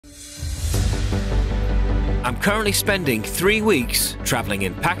I'm currently spending 3 weeks traveling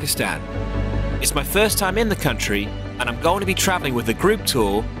in Pakistan. It's my first time in the country, and I'm going to be traveling with a group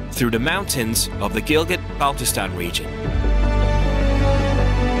tour through the mountains of the Gilgit-Baltistan region.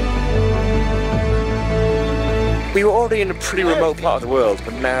 We were already in a pretty remote part of the world,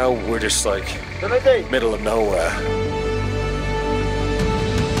 but now we're just like middle of nowhere.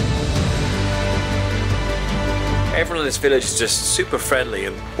 Everyone in this village is just super friendly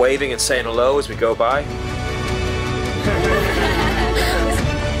and waving and saying hello as we go by.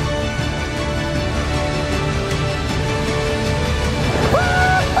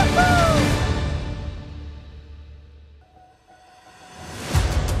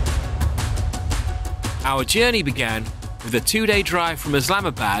 Our journey began with a 2-day drive from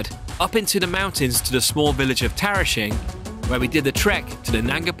Islamabad up into the mountains to the small village of Tarashing, where we did the trek to the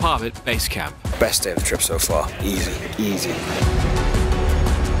Nanga Parbat base camp. Best day of the trip so far. Easy, easy.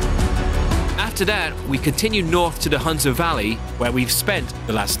 After that, we continued north to the Hunza Valley, where we've spent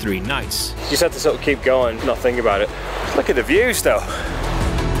the last 3 nights. You just have to sort of keep going, not think about it. Look at the views though.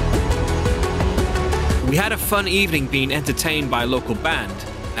 We had a fun evening being entertained by a local band,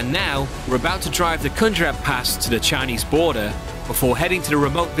 and now we're about to drive the Khunjerab Pass to the Chinese border before heading to the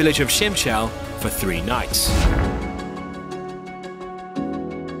remote village of Shimshal for 3 nights.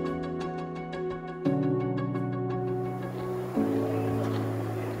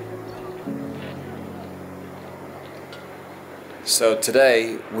 So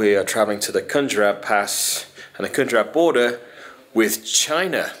today we are traveling to the Khunjerab Pass and the Khunjerab border with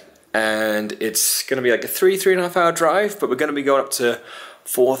China, and it's going to be like a 3.5 hour drive, but we're going to be going up to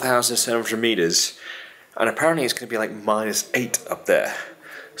 4,700 meters, and apparently it's going to be like -8 up there,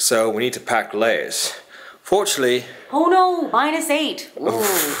 so we need to pack layers. Fortunately, oh no, -8.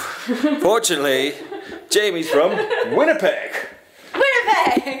 Fortunately, Jamie's from Winnipeg.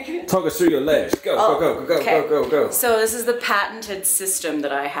 Winnipeg! Talk us through your layers. Go, go. So this is the patented system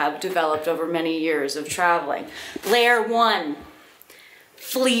that I have developed over many years of traveling. Layer 1,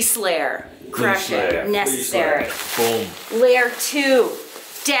 fleece layer. Crushing, necessary. Boom. Layer 2,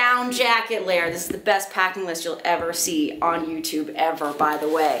 down jacket layer. This is the best packing list you'll ever see on YouTube ever, by the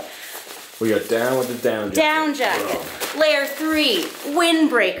way. We are down with the down jacket. Down jacket. Layer 3,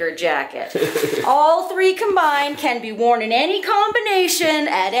 windbreaker jacket. All 3 combined can be worn in any combination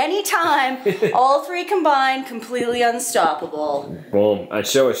at any time. All 3 combined, completely unstoppable. Boom. And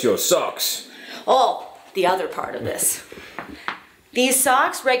show us your socks. Oh, the other part of this. These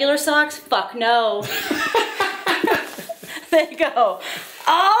socks, regular socks, fuck no. They go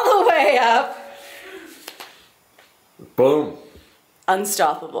all the way up. Boom.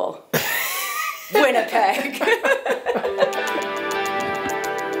 Unstoppable. Winnipeg.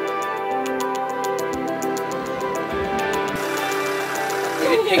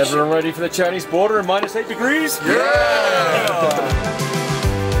 Everyone ready for the Chinese border at -8 degrees? Yeah!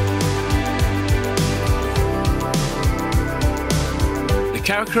 The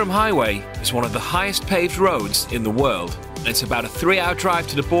Karakoram Highway is one of the highest paved roads in the world, and it's about a 3-hour drive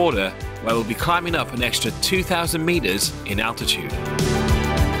to the border, where we'll be climbing up an extra 2,000 meters in altitude.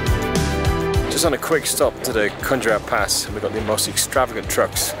 Just on a quick stop to the Khunjerab Pass, and we've got the most extravagant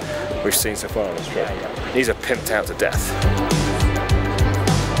trucks we've seen so far on this trip. These are pimped out to death.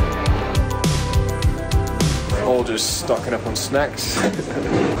 All just stocking up on snacks.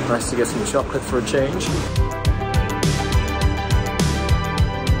 Nice to get some chocolate for a change.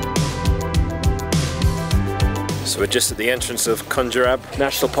 So we're just at the entrance of Khunjerab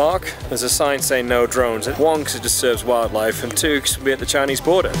National Park. There's a sign saying no drones. 1, because it disturbs wildlife, and 2, because we'll be at the Chinese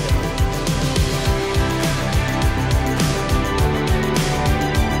border.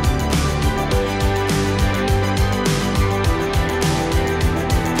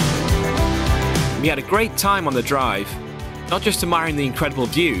 We had a great time on the drive, not just admiring the incredible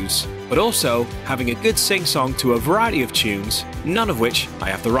views, but also having a good sing-song to a variety of tunes, none of which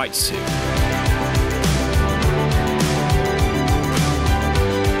I have the rights to.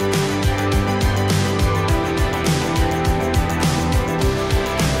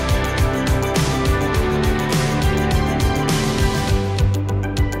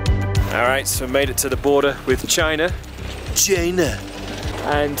 Alright, so we made it to the border with China.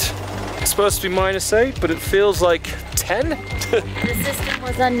 And it's supposed to be -8, but it feels like 10? The system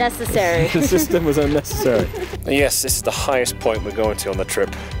was unnecessary. The system was unnecessary. And yes, this is the highest point we're going to on the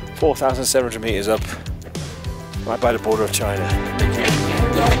trip. 4,700 meters up, right by the border of China.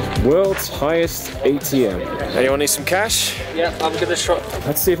 World's highest ATM. Anyone need some cash? Yeah, I'm gonna try.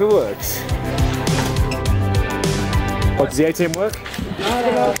 Let's see if it works. What, does the ATM work?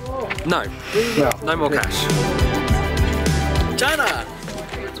 No. No more cash. China!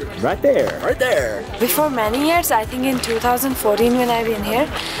 Right there. Right there. Before many years, I think in 2014 when I've been here,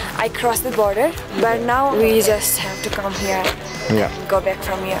 I crossed the border. But now we just have to come here. Yeah. Go back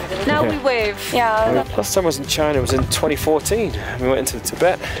from here. Now we wave. Yeah. Last time I was in China was in 2014. We went into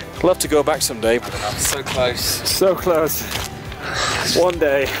Tibet. I'd love to go back someday. So close. So close. One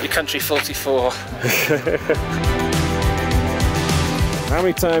day. Your country 44. How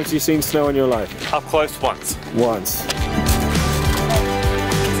many times have you seen snow in your life? Up close once. Once.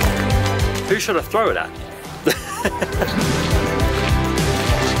 Who should I throw it at?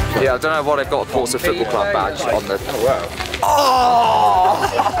 Yeah, I don't know why they've got a Portsea Football Club badge on the... Oh, wow. Oh!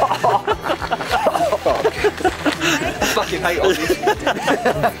 Fucking hate on you.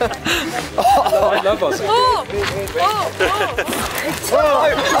 I love us.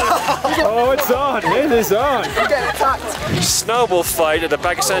 Oh, it's on. It is on. I'm getting attacked. Snowball fight at the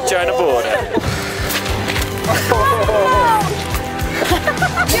Pakistan-China border.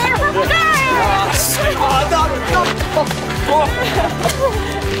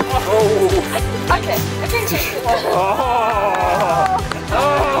 Okay, I can take it.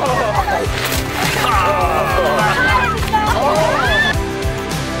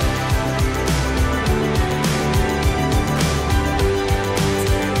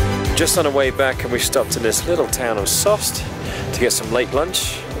 Just on our way back, and we stopped in this little town of Sost to get some late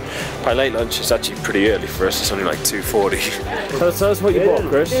lunch. By late lunch, it's actually pretty early for us. It's only like 2:40. Tell us what you bought,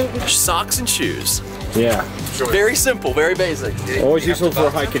 Chris. Socks and shoes. Yeah. Very simple, very basic. Always useful for a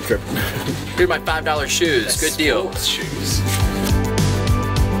hiking trip. Here's my $5 shoes. Good deal. Shoes.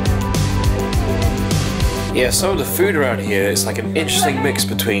 Yeah, some of the food around here is like an interesting mix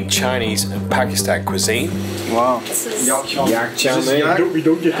between Chinese and Pakistan cuisine. Wow. Yak chow mein. We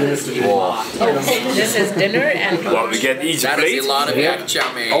don't get this today. This is dinner and Well, we get each That plate. is a lot of yak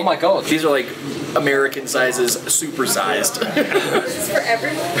chow mein. Oh my god. These are like American sizes, super sized. for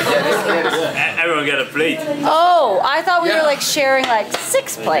everyone. Everyone get a plate. Oh, I thought we were like sharing like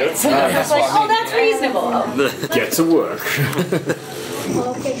 6 plates. I was like, oh, that's reasonable. Get to work.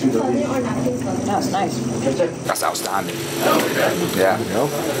 That's nice. That's outstanding. Yeah.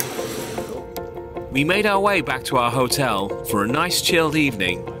 We made our way back to our hotel for a nice chilled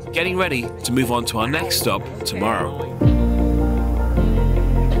evening, getting ready to move on to our next stop tomorrow.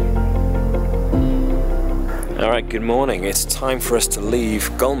 Alright, good morning. It's time for us to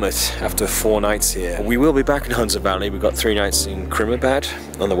leave Gulmit after 4 nights here. We will be back in Hunza Valley. We've got 3 nights in Krimabad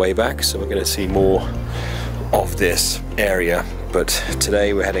on the way back, so we're going to see more of this area. But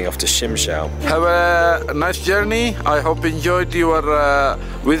today we're heading off to Shimshal. Have a nice journey. I hope you enjoyed your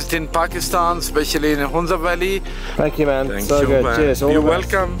visit in Pakistan, especially in Hunza Valley. Thank you, man. Thank so you, good. man. Cheers. All You're the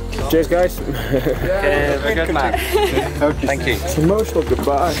best. welcome. Cheers, guys. Very good, man. Thank you. It's emotional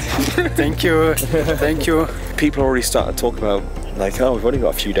goodbye. Thank you. Thank you. People already started talking about, like, oh, we've only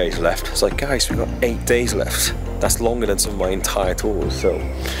got a few days left. It's like, guys, we've got 8 days left. That's longer than some of my entire tours, so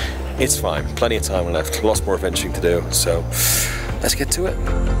it's fine. Plenty of time left. Lots more adventuring to do, so let's get to it.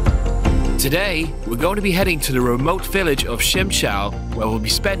 Today, we're going to be heading to the remote village of Shimshal, where we'll be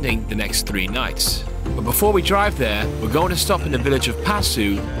spending the next 3 nights. But before we drive there, we're going to stop in the village of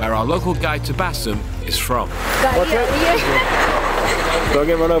Passu, where our local guide to Bassam is from. Watch it. Don't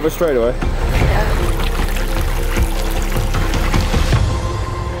get run over straight away.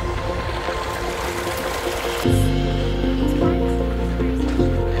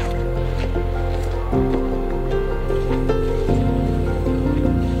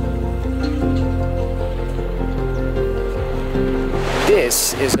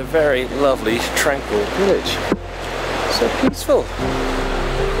 This is a very lovely, tranquil village. So peaceful.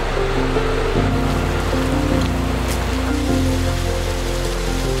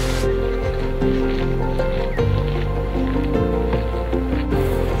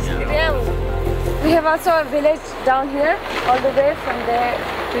 We have also a village down here, all the way from there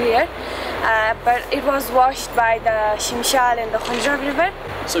to here. But it was washed by the Shimshal and the Khunjerab River.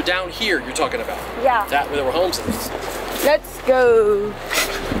 So down here, you're talking about? Yeah. That where there were homes in this? Let's go.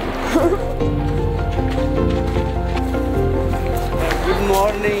 Good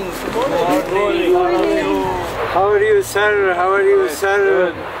morning. Good morning. How are you, sir? How are you,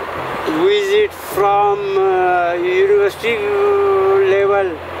 sir? Visit from university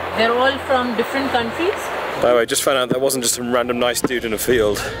level. They're all from different countries. By the way, just found out that wasn't just some random nice dude in a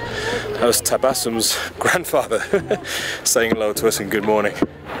field. That was Tabassum's grandfather saying hello to us and good morning.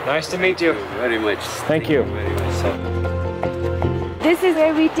 Nice to meet you. Very much. Thank you. This is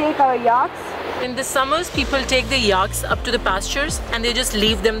where we take our yachts In the summers, people take the yaks up to the pastures and they just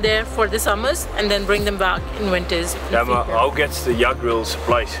leave them there for the summers and then bring them back in winters. Ja, maar how gets the yak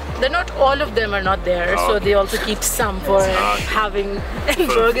supplied? They're not all of them are not there, so they also keep some for having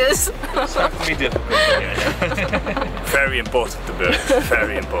burgers. It's not for me difficult. Very important, the burger.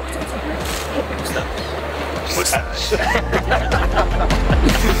 Very important. Mustache.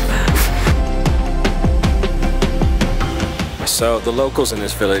 So the locals in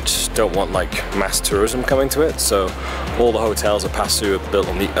this village don't want like mass tourism coming to it, so all the hotels at Passu are built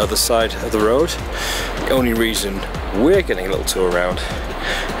on the other side of the road. The only reason we're getting a little tour around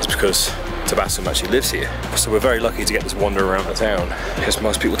is because Tabassum actually lives here. So we're very lucky to get this wander around the town, because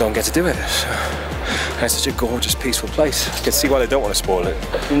most people don't get to do it. And it's such a gorgeous, peaceful place. You can see why they don't want to spoil it.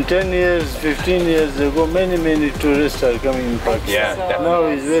 In 10 years, 15 years ago, many tourists are coming in Pakistan. Yeah, now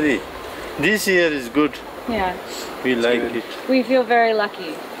it's this year is good. Yeah. We like it. We feel very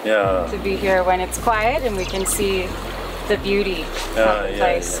lucky Yeah. to be here when it's quiet and we can see the beauty of the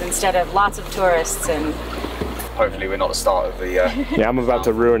place instead of lots of tourists and... Hopefully we're not the start of the... Yeah, I'm about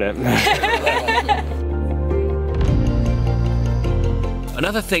to ruin it.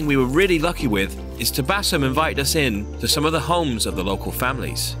 Another thing we were really lucky with is Tabassum invited us in to some of the homes of the local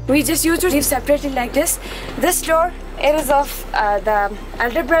families. We just used to live separately like this. This door, it is of the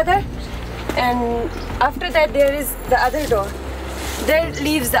elder brother, and after that there is the other door. There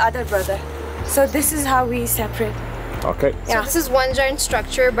lives the other brother. So this is how we separate. Okay. So this is one giant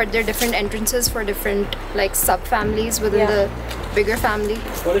structure, but there are different entrances for different like sub-families within the bigger family.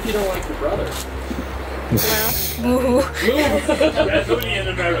 What if you don't like your brother? Well,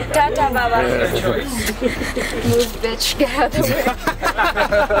 Tata Baba. Move, bitch, get out of the way.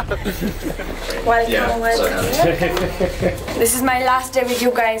 Welcome. This is my last day with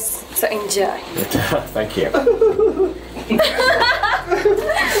you guys, so enjoy. Thank you.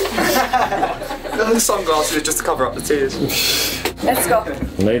 The sunglasses just to cover up the tears. Let's go.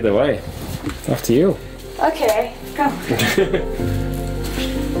 Lead the way. After you. Okay, come.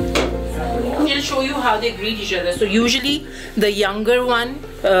 We'll show you how they greet each other. So usually the younger one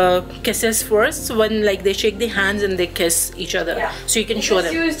kisses first. So when like they shake their hands and they kiss each other. Yeah. So you can show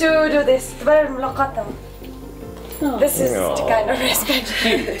them. Used to do this. This is the kind of respect.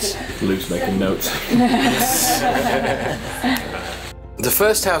 Luke's making notes. The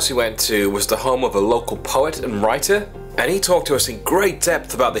first house we went to was the home of a local poet and writer, and he talked to us in great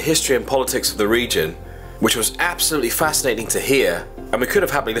depth about the history and politics of the region, which was absolutely fascinating to hear, and we could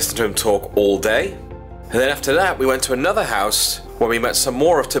have happily listened to him talk all day. And then after that we went to another house where we met some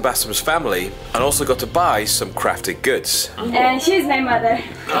more of Tabassum's family and also got to buy some crafted goods. And she's my mother.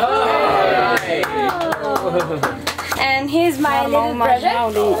 And he's my little brother.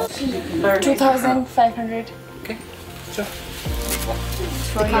 2,500. Okay, sure.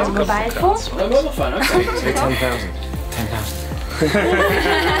 For your mobile phone? My mobile phone, okay. Say 10,000. 10,000.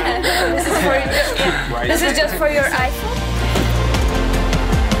 This is just for your iPhone?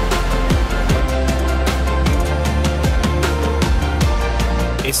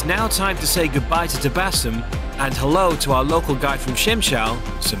 It's now time to say goodbye to Tabassum and hello to our local guide from Shimshal,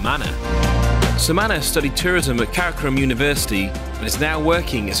 Samana. Samana studied tourism at Karakoram University and is now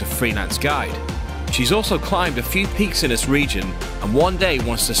working as a freelance guide. She's also climbed a few peaks in this region and one day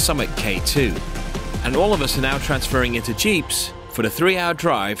wants to summit K2. And all of us are now transferring into jeeps for the 3-hour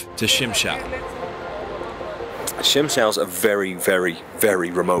drive to Shimshal. Shimshal's a very, very, very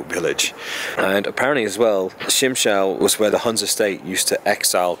remote village. And apparently as well, Shimshal was where the Hun's estate used to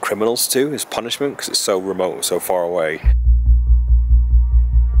exile criminals to as punishment because it's so remote, so far away.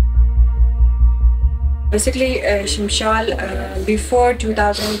 Basically, Shimshal, before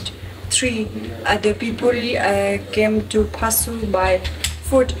 2003, the people came to Passu by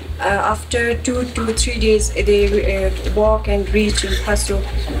foot. After 2 to 3 days, they walk and reach in Passu.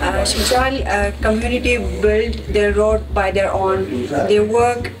 Shimshal community built their road by their own. They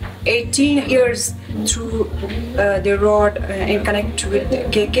work 18 years through the road and connect with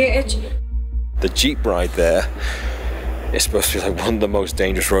KKH. The jeep ride there is supposed to be like one of the most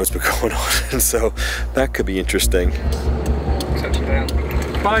dangerous roads we're going on, and so that could be interesting.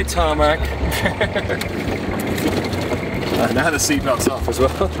 Bye, tarmac. Now the seatbelt's off as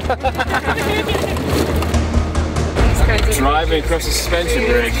well. Driving across the suspension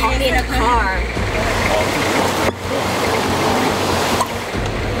bridge. In a car.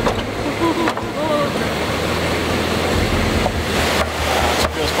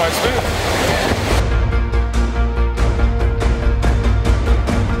 Feels quite smooth.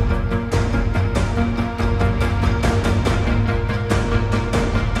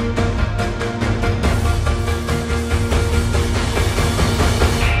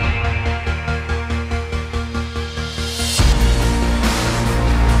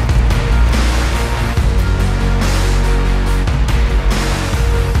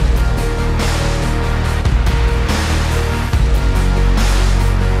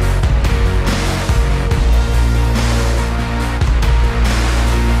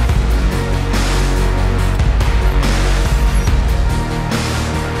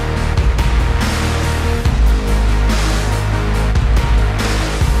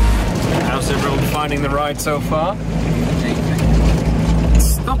 finding the ride so far?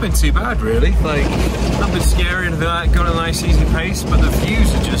 It's not been too bad, really. Like, not been scary or anything like that. Got a nice easy pace, but the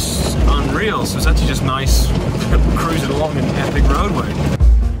views are just unreal. So it's actually just nice cruising along an epic roadway.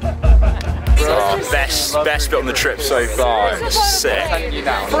 Best bit on the trip so far. Sick.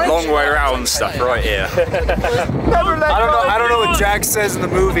 Long way around stuff right here. I don't know what Jack says in the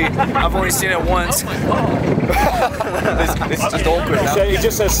movie. I've only seen it once. This is just awkward now. He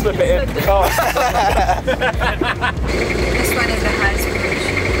just says slip it in the car. This one is the highest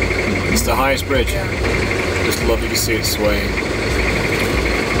bridge. It's the highest bridge. Just lovely to see it swaying.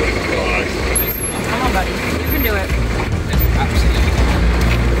 Come on, buddy. You can do it. Absolutely.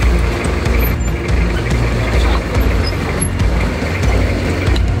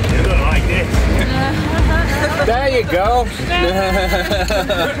 There you go.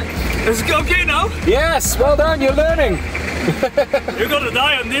 Let's go, okay now? Yes, well done, you're learning. You're gonna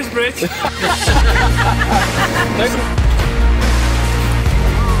die on this bridge.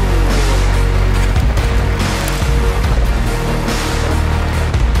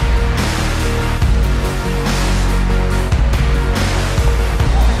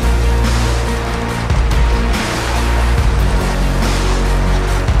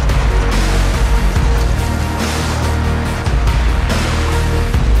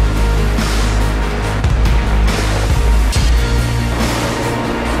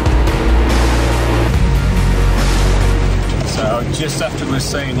 Just after we were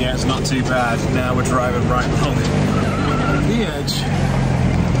saying, yeah, it's not too bad, now we're driving right along the edge.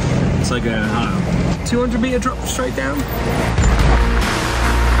 It's like a, I don't know, 200 meter drop straight down.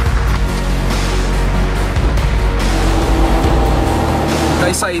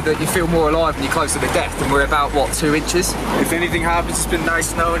 They say that you feel more alive when you're closer to death, and we're about, what, 2 inches? If anything happens, it's been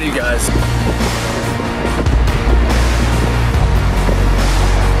nice knowing you guys.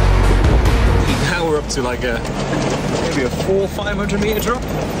 Now we're up to like a maybe a 400-500 meter drop,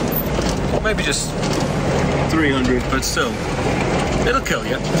 or maybe just 300, but still, it'll kill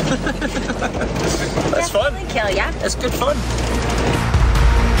you. That's fun. It'll kill ya. It's good fun.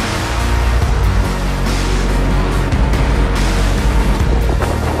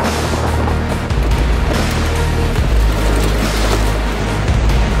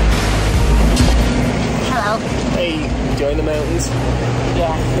 Hello. Hey, enjoying the mountains?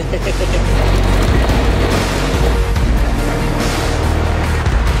 Yeah.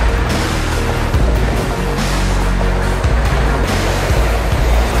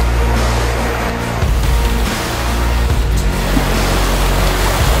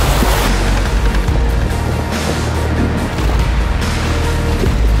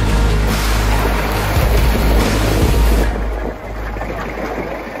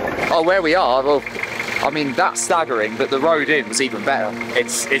 Oh, where we are, well, I mean, that's staggering, but the road in was even better.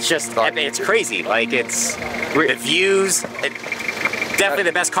 It's just, I mean, it's crazy. Like, it's the views. Definitely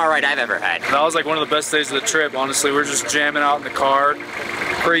the best car ride I've ever had. That was like one of the best days of the trip, honestly. We're just jamming out in the car.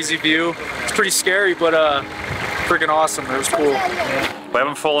 Crazy view. It's pretty scary, but freaking awesome. It was cool. We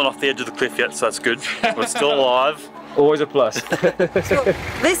haven't fallen off the edge of the cliff yet, so that's good. We're still alive. Always a plus. So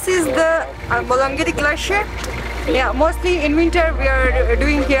this is the Bolangiri Glacier. Yeah, mostly in winter we are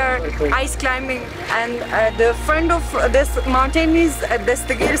doing here ice climbing, and the front of this mountain is the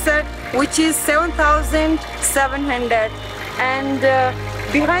Stagirsa, which is 7,700, and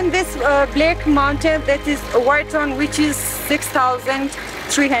behind this black mountain that is White One, which is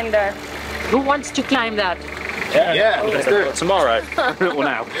 6,300. Who wants to climb that? Yeah, let's do it tomorrow. Well,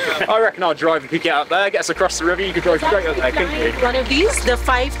 now. I reckon I'll drive if we get up there, get us across the river, you could drive straight up there, couldn't you? One of these, the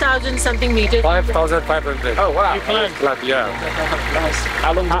 5,000 something meters. 5,500. Oh, wow. You can? Yeah. Nice.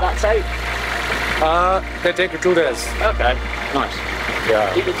 How long did that take? They take 2 days. Okay, nice.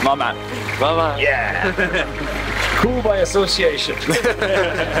 Yeah. My man. Yeah. Cool by association.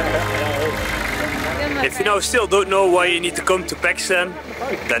 If you now still don't know why you need to come to Pakistan,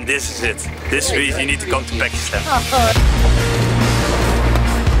 then this is it. This reason you need to come to Pakistan.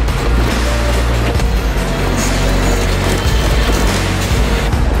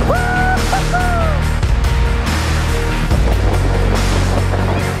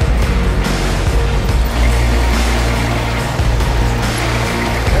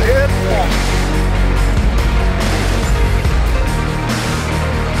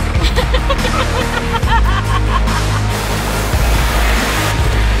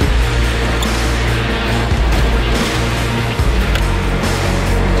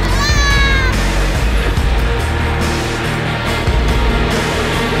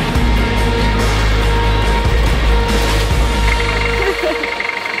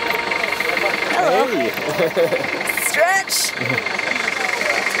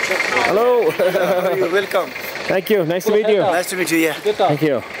 Hello. Welcome. Thank you. Nice to meet you. Nice to meet you. Yeah. Thank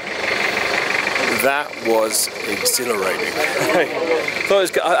you. That was exhilarating.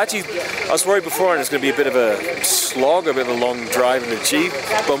 I was worried before, and it's going to be a bit of a slog, a bit of a long drive in the Jeep,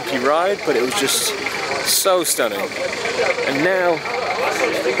 bumpy ride, but it was just so stunning. And now,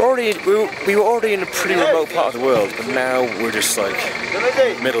 we were already in a pretty remote part of the world, but now we're just like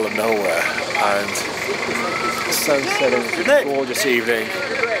middle of nowhere, and the sun setting, gorgeous evening.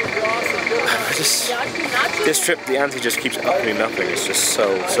 This trip, the ante just keeps upping and upping. It's just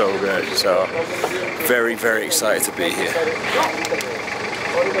so good. So very, very excited to be here.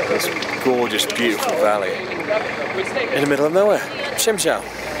 This gorgeous, beautiful valley in the middle of nowhere. Shimshal.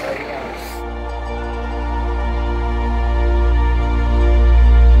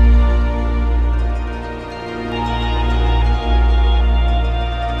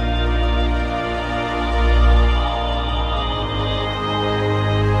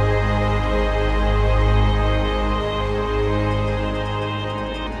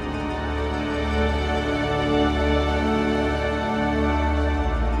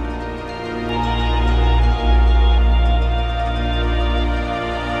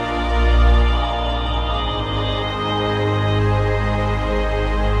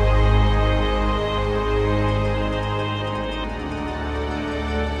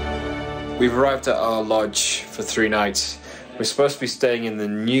 We've arrived at our lodge for 3 nights. We're supposed to be staying in the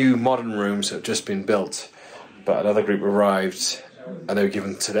new modern rooms that have just been built, but another group arrived and they were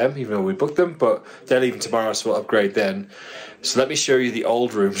given to them, even though we booked them, but they're leaving tomorrow, so we'll upgrade then. So let me show you the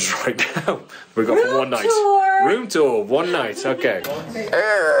old rooms right now. We've got for 1 night. Room tour, 1 night, okay.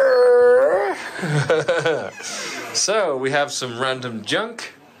 So we have some random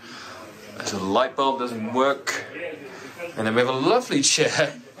junk. The light bulb doesn't work. And then we have a lovely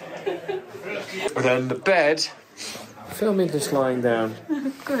chair. And then the bed. Film me just lying down.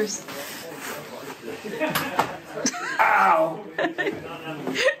 Of course. Ow!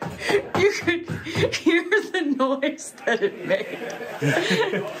 You could hear the noise that it made.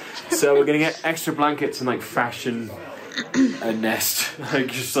 So we're gonna get extra blankets and like fashion a nest.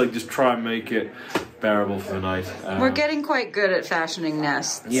 just try and make it bearable for the night. We're getting quite good at fashioning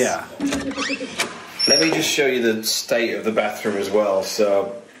nests. Yeah. Let me just show you the state of the bathroom as well.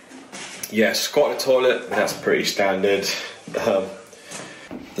 So, yeah, squat toilet, that's pretty standard. The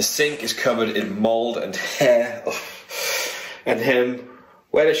sink is covered in mould and hair. And then,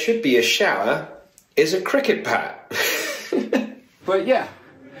 where there should be a shower, is a cricket bat. But yeah,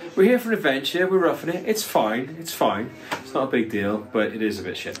 we're here for an adventure, we're roughing it. It's fine, it's fine. It's not a big deal, but it is a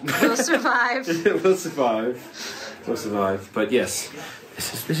bit shit. We'll survive. We'll survive. We'll survive. But yes,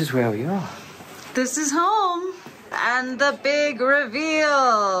 this is where we are. This is home. And the big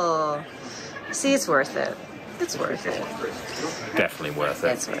reveal. See, it's worth it. It's worth it. Definitely worth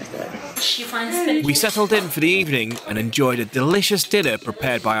it. It's worth it. We settled in for the evening and enjoyed a delicious dinner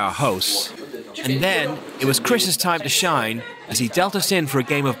prepared by our hosts. And then it was Chris's time to shine as he dealt us in for a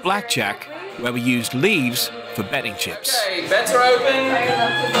game of blackjack where we used leaves for betting chips. Okay, bets are open.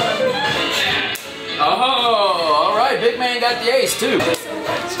 Oh, all right, big man got the ace too.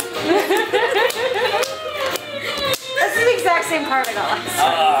 This is the exact same card I got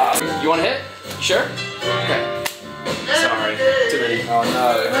last time. You want to hit? Sure. Okay. Sorry, too many. Oh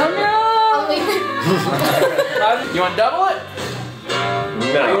no. You want to double it?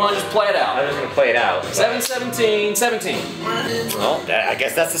 No. Or you want to just play it out? I'm just going to play it out. 7, 17, 17. Well, I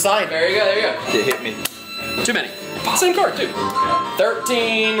guess that's the sign. There you go, there you go. It hit me. Too many. Same card, too.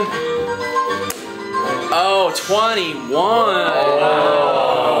 13. Oh, 21.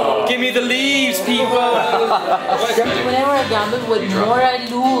 Oh. Give me the leaves, people. Whenever I gamble with more, I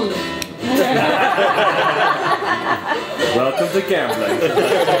lose. Welcome to gambling.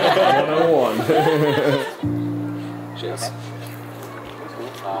 101. Cheers.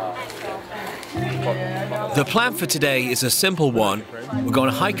 The plan for today is a simple one. We're going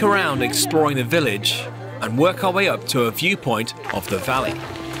to hike around exploring the village and work our way up to a viewpoint of the valley.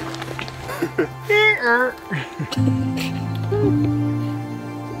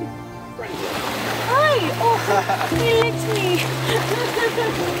 Hi! Oh, he licked me.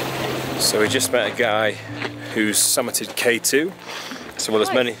 So we just met a guy who's summited K2. So well,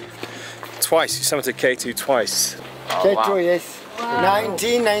 as many. Twice. He summited K2 twice. Oh, K2, wow. Yes. Wow.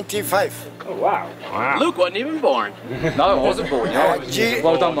 1995. Oh, wow. Wow. Luke wasn't even born. No, I wasn't born.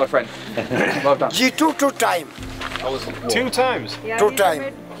 Well done, my friend. Well done. G2 2 times. I was 2 times? Yeah, 2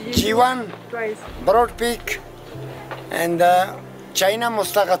 times. G1, twice. Broad Peak, and China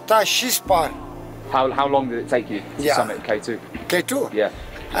Mustaqatta Shispar. How long did it take you to summit K2? K2? Yeah.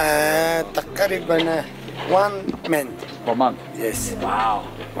 تقريبا 1 month. 1 month? Yes. Wow.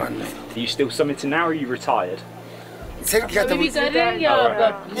 1 month. Are you still summiting now or are you retired? ये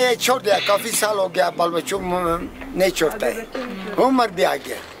छोड़ दिया काफी साल हो गया बाल बच्चों नहीं छोड़ता है उम्र भी आ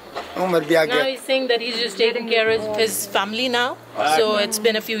गया Now he's saying that he's just taking care of his family now. So it's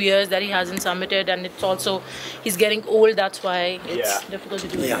been a few years that he hasn't summited, and it's also he's getting old. That's why it's difficult to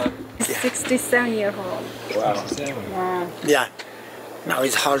do it. 67-year-old. Wow. Yeah. Now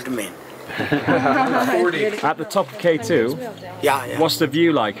he's old man. At the top of K2. Yeah. What's the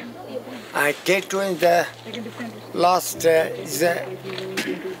view like? K2 in the last is yeah.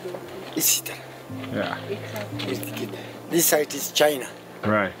 This side is China.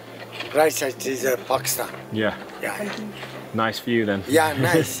 Right. Right side is Pakistan. Yeah. Nice view then. Yeah,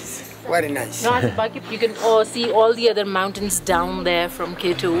 nice. Very nice. You can see all the other mountains down there from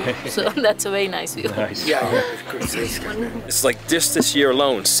K2. So that's a very nice view. Nice. Yeah. It's like just this year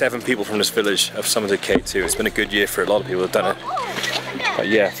alone, 7 people from this village have summited K2. It's been a good year for a lot of people who've done it. But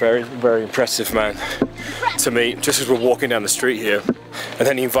yeah, very, very impressive, man, to me, just as we're walking down the street here. And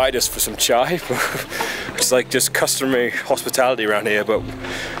then he invited us for some chai. It's like just customary hospitality around here, but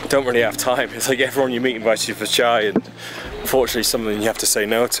don't really have time. It's like everyone you meet invites you for chai, and unfortunately something you have to say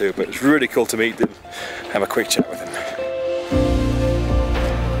no to. But it's really cool to meet them, have a quick chat with him.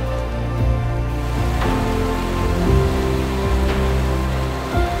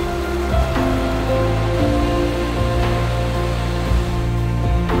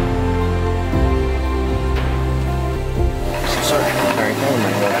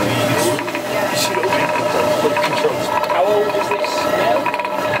 How old is this now?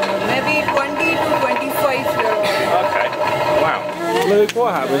 Maybe 20 to 25 year old. Okay. Wow. Luke,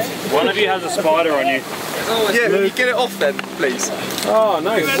 what happened? One of you has a spider on you. Yeah, Luke. Can you get it off then, please? Oh,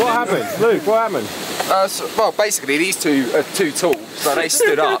 nice. What happened? Luke, what happened? Well, basically, these two are too tall, so they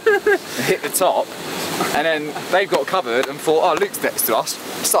stood up and hit the top, and then they've got covered and thought, oh, Luke's next to us,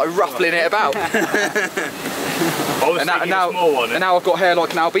 started ruffling it about. and now I've got hair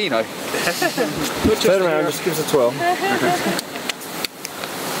like an albino. Turn around, just give us a twirl.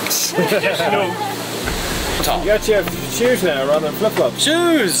 You got your shoes now rather than flip-flops.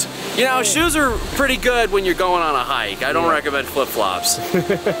 Shoes! You know, shoes are pretty good when you're going on a hike. I don't recommend flip-flops.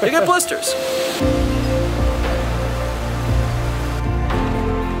 They get blisters.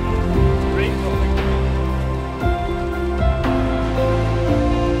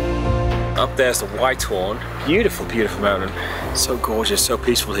 Up there's the Whitehorn. Beautiful, beautiful mountain. So gorgeous, so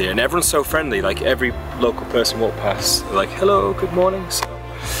peaceful here. And everyone's so friendly. Like every local person walk past, they're like, hello, good morning. So,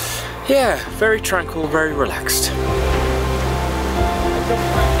 yeah, very tranquil, very relaxed.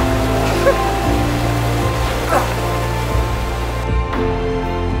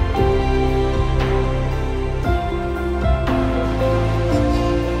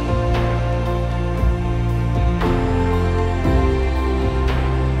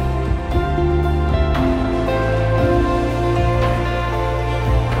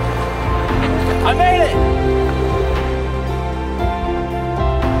 I made it!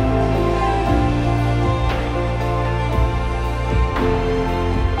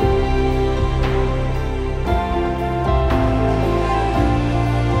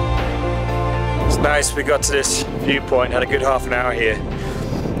 It's nice, we got to this viewpoint, had a good half an hour here.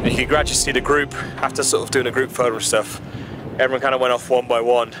 And you can gradually see the group, after sort of doing a group photo and stuff, everyone kind of went off one by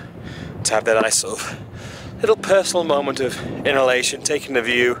one to have that nice sort of little personal moment of inhalation, taking the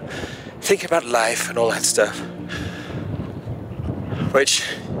view, thinking about life and all that stuff, which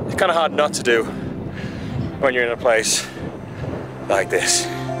is kind of hard not to do when you're in a place like this.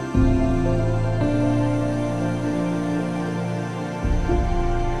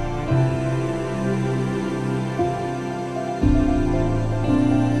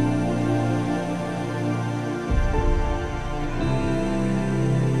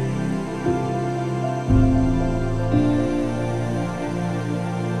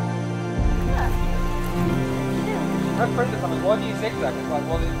 Why do you zigzag? It's like,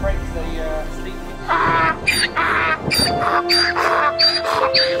 well, it breaks the sleep.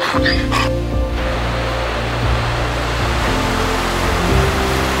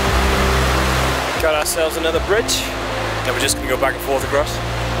 Got ourselves another bridge, and we're just going to go back and forth across.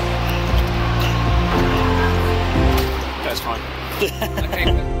 That's fine.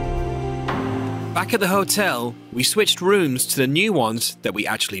 Back at the hotel, we switched rooms to the new ones that we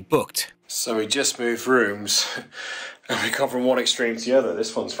actually booked. So we just moved rooms, and we come from one extreme to the other.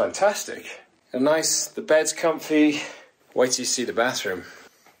 This one's fantastic. And nice, the bed's comfy. Wait till you see the bathroom.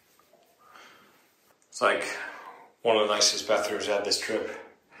 It's like one of the nicest bathrooms I had this trip.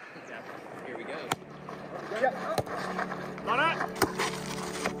 Here we go.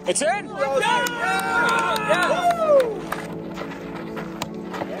 It's in?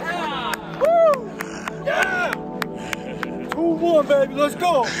 Yeah! 2-1, baby, let's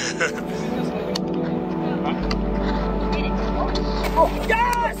go! Oh,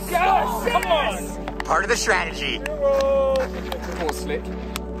 yes! Yes! Come on! Part of the strategy. More slick.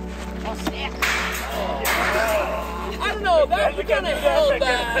 I don't know, that we kind of held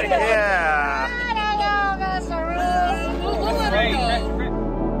that. Yeah.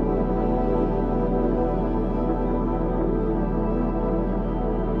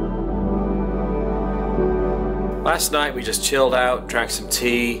 Last night we just chilled out, drank some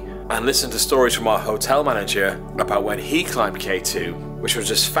tea, and listened to stories from our hotel manager about when he climbed K2, which was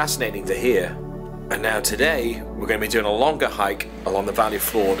just fascinating to hear. And now today, we're going to be doing a longer hike along the valley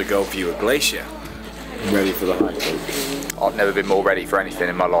floor to go view a glacier. Ready for the hike? I've never been more ready for anything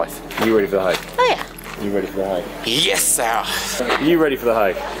in my life. You ready for the hike? Oh yeah. You ready for the hike? Yes, sir. You ready for the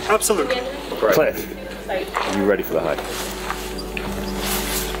hike? Absolutely. Cliff, you ready for the hike?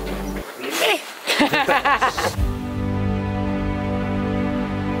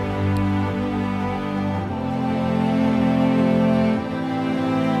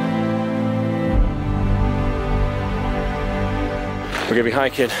 We're going to be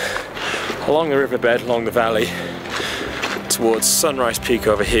hiking along the riverbed, along the valley, towards Sunrise Peak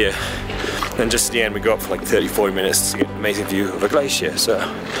over here. Then just at the end we go up for like 30-40 minutes to get an amazing view of a glacier. So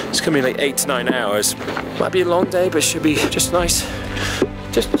it's going to be like 8 to 9 hours. Might be a long day, but it should be just nice.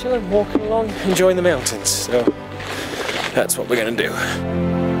 Just chilling, walking along, enjoying the mountains. So that's what we're going to do.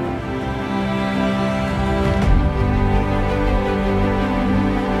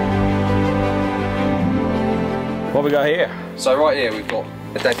 What we got here? So right here we've got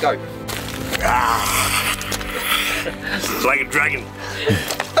a dead goat. It's like a dragon.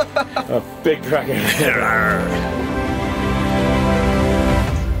 A big dragon.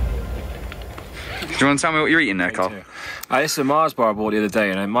 Do you want to tell me what you're eating there, Carl? This is a Mars bar I bought the other day,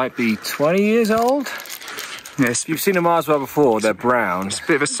 and it might be 20 years old. Yes. You've seen a Mars bar before, they're brown. It's a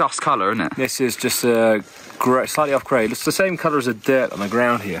bit of a sus colour, isn't it? This is just a slightly off grey. It's the same colour as the dirt on the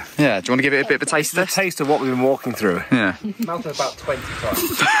ground here. Yeah, do you want to give it a bit of a taste test? A taste of what we've been walking through. Yeah. Melted about 20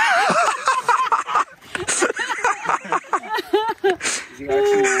 times.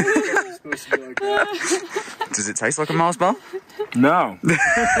 Does it taste like a Mars bar? No.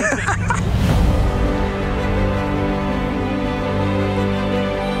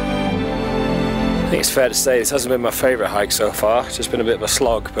 I think it's fair to say this hasn't been my favourite hike so far. It's just been a bit of a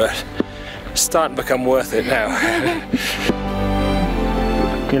slog, but it's starting to become worth it now.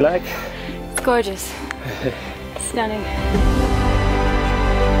 You like? It's gorgeous. Stunning.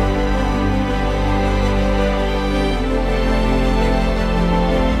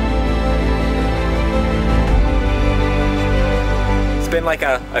 It's been like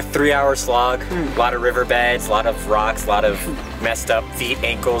a 3-hour slog. A lot of riverbeds, a lot of rocks, a lot of messed up feet,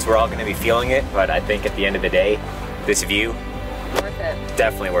 ankles. We're all going to be feeling it, but I think at the end of the day, this view, Worth it.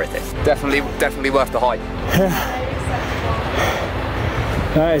 definitely worth it. Definitely worth the hike.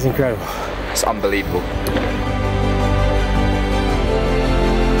 That is incredible. It's unbelievable.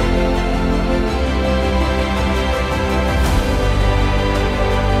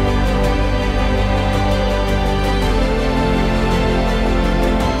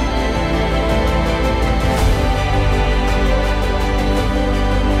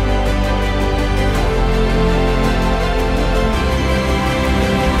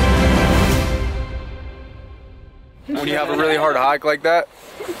 When you have a really hard hike like that,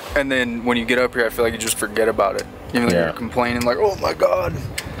 and then when you get up here, I feel like you just forget about it. You know, you're complaining like, oh my god.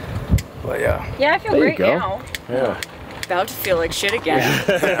 But yeah. Yeah, I feel great now. Yeah. About to feel like shit again.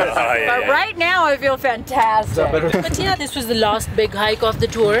 yeah. But right now I feel fantastic. But yeah, this was the last big hike of the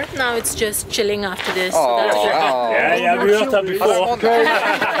tour. Now it's just chilling after this. Oh, So that's Yeah, we heard that before.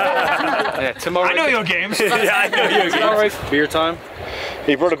 Yeah, tomorrow. I know your games. Yeah, I know your games. Beer time.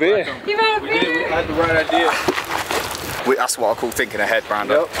 He brought a beer. You got a beer? We had the right idea. That's what I call thinking ahead,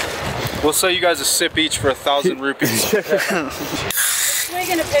 Brando. Yep. We'll sell you guys a sip each for 1,000 rupees. Taking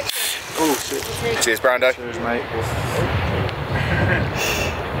a picture. Oh shit. Cheers, Brando. Cheers, mate.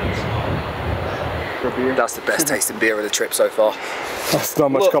 That's the best tasting beer of the trip so far. That's not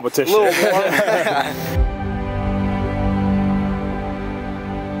much competition.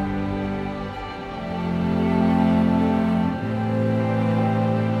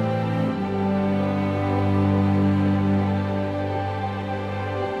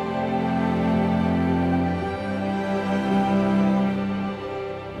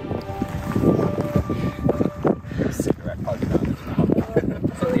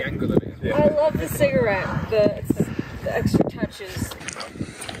 I love the cigarette. The extra touches.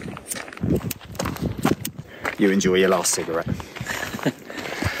 You enjoy your last cigarette.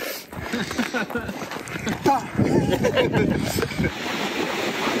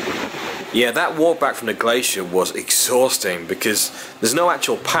 Yeah, that walk back from the glacier was exhausting because there's no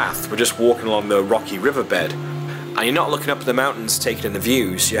actual path. We're just walking along the rocky riverbed. And you're not looking up at the mountains taking in the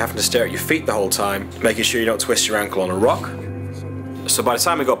views. You're having to stare at your feet the whole time, making sure you don't twist your ankle on a rock. So by the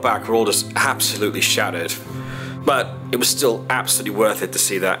time we got back, we're all just absolutely shattered. But it was still absolutely worth it to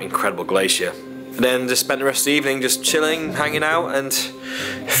see that incredible glacier. And then just spent the rest of the evening just chilling, hanging out, and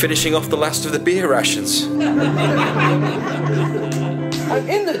finishing off the last of the beer rations. I'm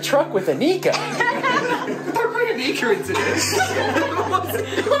in the truck with Anika. Don't bring Anika into this.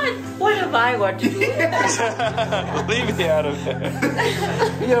 What have I got to do? Leave me out of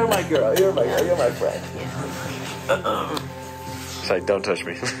it. You're my girl, you're my girl, you're my friend. Say, don't touch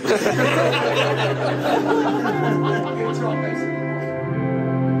me.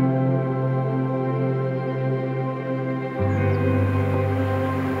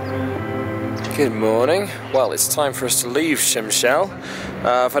 Good morning. Well, it's time for us to leave Shimshal.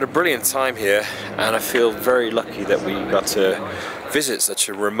 I've had a brilliant time here, and I feel very lucky that we got to visit such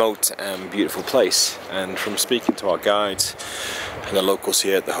a remote and beautiful place. And from speaking to our guides and the locals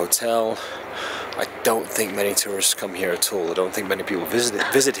here at the hotel, I don't think many tourists come here at all. I don't think many people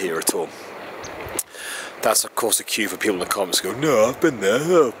visit here at all. That's of course a cue for people in the comments to go, no, I've been there,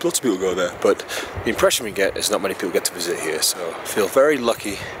 oh, lots of people go there. But the impression we get is not many people get to visit here, so I feel very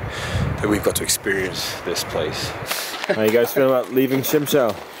lucky that we've got to experience this place. How you guys feeling about leaving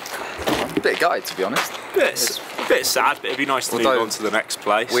Shimshal? A bit gutted, to be honest. A bit sad, but it'd be nice to move on to the next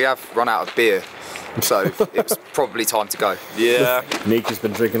place. We have run out of beer, so it's probably time to go. Yeah. Nick has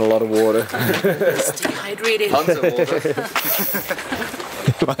been drinking a lot of water. It's dehydrated. Tons of water.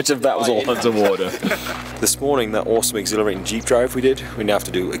 Imagine if that was all tons of water. This morning, that awesome exhilarating Jeep drive we did, we now have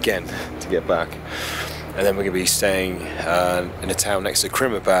to do again to get back. And then we're going to be staying in a town next to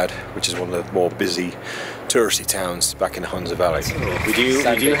Khunjerab, which is one of the more busy touristy towns back in the Hunza Valley. We do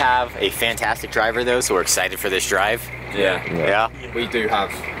have a fantastic driver though, so we're excited for this drive. Yeah. We do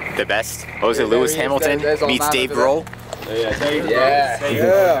have the best. What was it? Lewis Hamilton meets Dave Grohl. Yeah.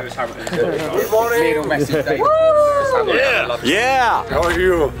 Yeah. How are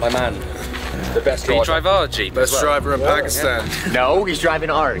you? My man. The best driver. Can you drive our Jeep? Best driver in Pakistan. No, he's driving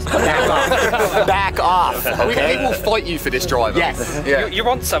ours. Back off. Back off. Okay. We will fight you for this driver. Yes. Yeah. You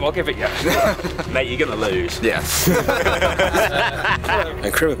want some? I'll give it you. Mate, you're gonna lose. Yes. And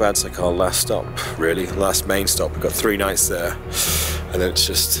Khunjerab's like our last stop, really, last main stop. We've got 3 nights there, and then it's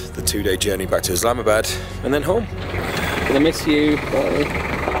just the 2-day journey back to Islamabad, and then home. Gonna miss you.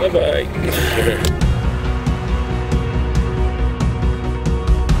 Bye. Bye-bye.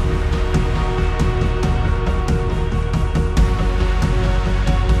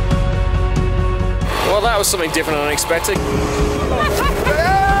 Well, that was something different and unexpected.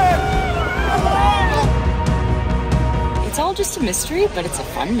 It's all just a mystery, but it's a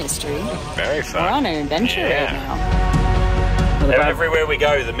fun mystery. Very fun. We're on an adventure right now. Everywhere we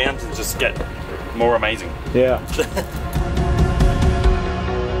go, the mountains just get more amazing. Yeah.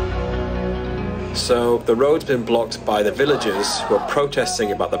 So the road's been blocked by the villagers who are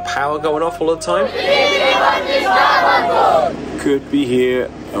protesting about the power going off all the time. Could be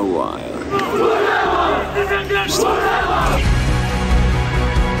here a while.